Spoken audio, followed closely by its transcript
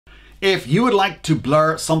If you would like to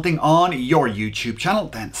blur something on your YouTube channel,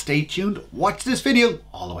 then stay tuned, watch this video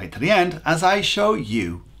all the way to the end as I show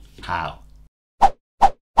you how.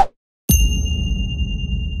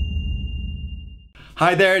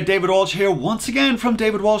 Hi there, David Walsh here once again from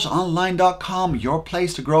davidwalshonline.com, your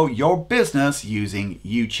place to grow your business using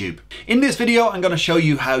YouTube. In this video, I'm going to show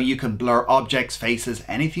you how you can blur objects, faces,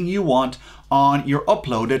 anything you want on your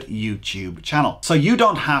uploaded YouTube channel. So you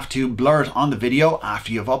don't have to blur it on the video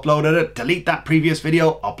after you've uploaded it, delete that previous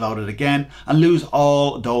video, upload it again, and lose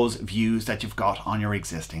all those views that you've got on your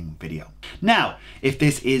existing video. Now, if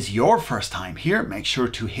this is your first time here, make sure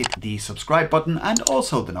to hit the subscribe button and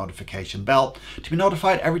also the notification bell to be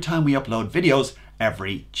notified every time we upload videos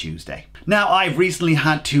every Tuesday. Now, I've recently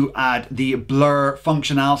had to add the blur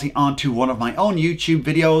functionality onto one of my own YouTube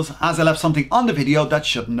videos as I left something on the video that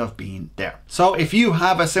shouldn't have been there. So if you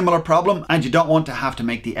have a similar problem and you don't want to have to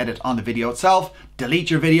make the edit on the video itself,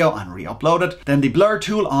 delete your video and re-upload it, then the blur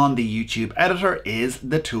tool on the YouTube editor is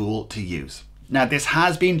the tool to use. Now, this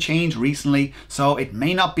has been changed recently, so it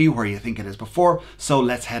may not be where you think it is before. So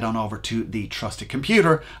let's head on over to the trusted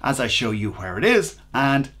computer as I show you where it is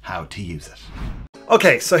and how to use it.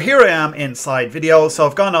 Okay, so here I am inside video. So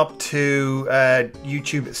I've gone up to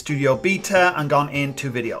YouTube Studio Beta and gone into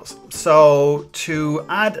videos. So to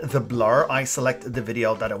add the blur, I select the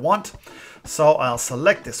video that I want. So I'll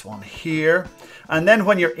select this one here. And then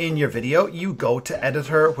when you're in your video, you go to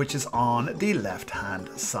editor, which is on the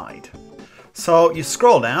left-hand side. So you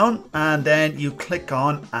scroll down and then you click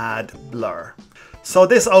on add blur. So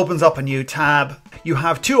this opens up a new tab. You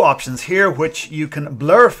have two options here, which you can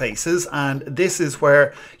blur faces, and this is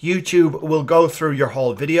where YouTube will go through your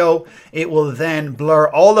whole video. It will then blur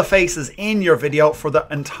all the faces in your video for the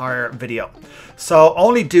entire video. So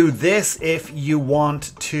only do this if you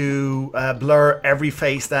want to blur every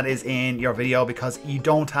face that is in your video, because you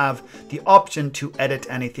don't have the option to edit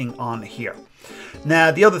anything on here.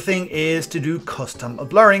 Now, the other thing is to do custom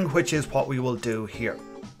blurring, which is what we will do here.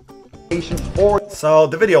 So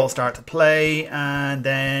the video will start to play and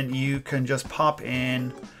then you can just pop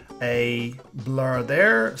in a blur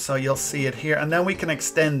there. So you'll see it here, and then we can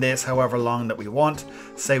extend this however long that we want.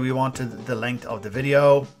 Say we wanted the length of the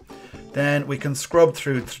video. Then we can scrub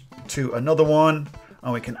through to another one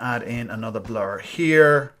and we can add in another blur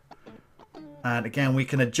here. And again, we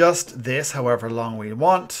can adjust this however long we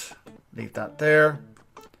want. Leave that there.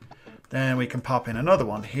 Then we can pop in another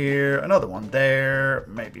one here, another one there,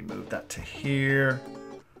 maybe move that to here.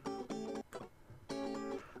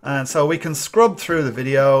 And so we can scrub through the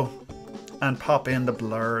video and pop in the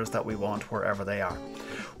blurs that we want wherever they are.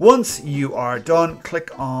 Once you are done,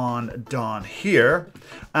 click on done here,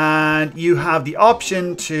 and you have the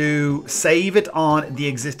option to save it on the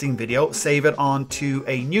existing video, save it onto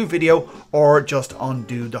a new video, or just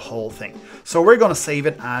undo the whole thing. So we're going to save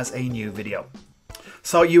it as a new video.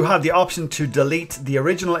 So you have the option to delete the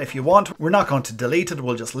original if you want. We're not going to delete it,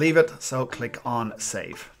 we'll just leave it. So click on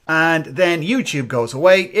save. And then YouTube goes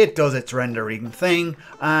away, it does its rendering thing,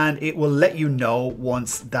 and it will let you know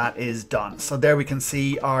once that is done. So there we can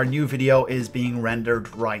see our new video is being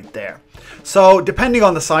rendered right there. So depending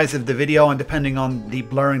on the size of the video and depending on the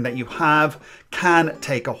blurring that you have, can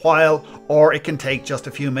take a while, or it can take just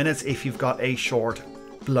a few minutes if you've got a short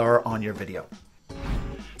blur on your video.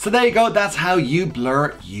 So there you go, that's how you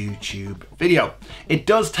blur YouTube video. It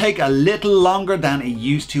does take a little longer than it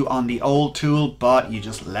used to on the old tool, but you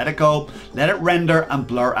just let it go, let it render and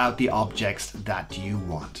blur out the objects that you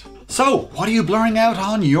want. So what are you blurring out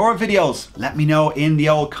on your videos? Let me know in the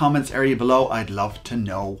old comments area below. I'd love to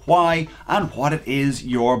know why and what it is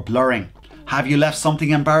you're blurring. Have you left something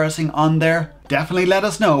embarrassing on there? Definitely let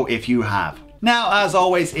us know if you have. Now, as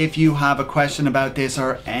always, if you have a question about this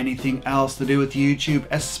or anything else to do with YouTube,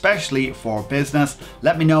 especially for business,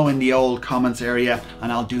 let me know in the old comments area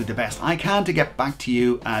and I'll do the best I can to get back to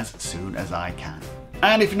you as soon as I can.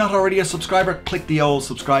 And if you're not already a subscriber, click the old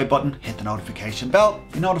subscribe button, hit the notification bell,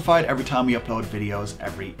 be notified every time we upload videos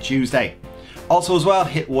every Tuesday. Also as well,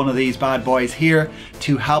 hit one of these bad boys here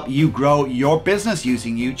to help you grow your business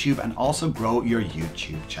using YouTube and also grow your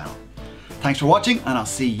YouTube channel. Thanks for watching, and I'll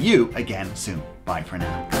see you again soon. Bye for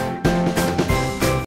now.